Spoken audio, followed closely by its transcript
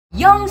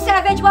Young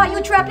savage, why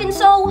you trapping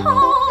so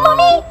hard?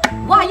 Mommy!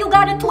 Why you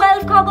got a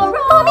 12 car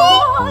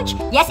garage?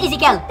 Mommy! Yes,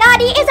 Ezekiel.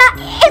 Daddy, is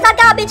a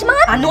garbage man?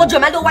 I know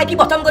Jamal don't wipe your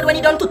bottom good when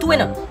he done tutu in.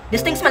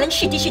 This thing smelling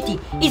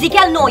shitty.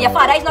 Ezekiel, no, your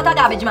father is not a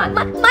garbage man.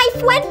 My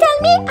friend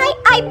tell me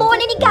I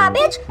born in the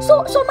garbage,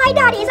 so my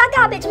daddy is a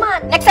garbage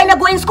man. Next time you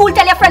go in school,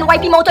 tell your friend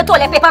wipe him out of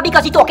toilet paper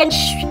because he talking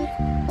shh.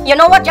 You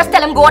know what? Just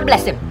tell him God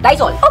bless him. That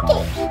is all.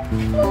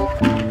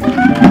 Okay.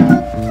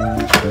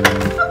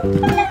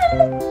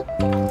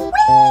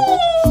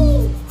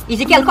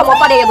 Ezekiel, come off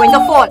of there, you're going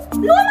to fall.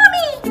 No,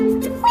 mommy!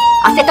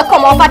 I said to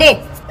come off of there.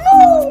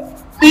 No!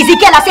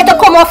 Ezekiel, I said to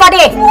come off of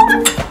there. No.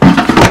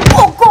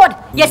 Oh, God!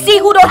 You see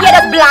who don't hear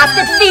that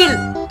blasted feel?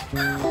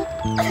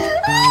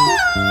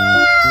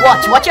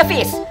 Watch your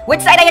face.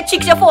 Which side of your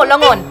cheeks you fall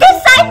long on?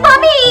 This side,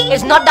 mommy!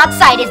 It's not that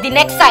side, it's the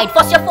next side.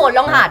 First you fall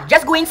long hard.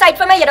 Just go inside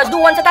for me, you just do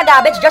one set of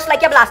garbage just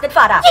like your blasted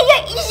father. You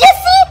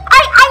see?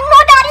 I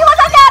know daddy was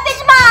a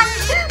garbage man!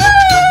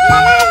 La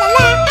la la la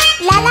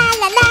la la la.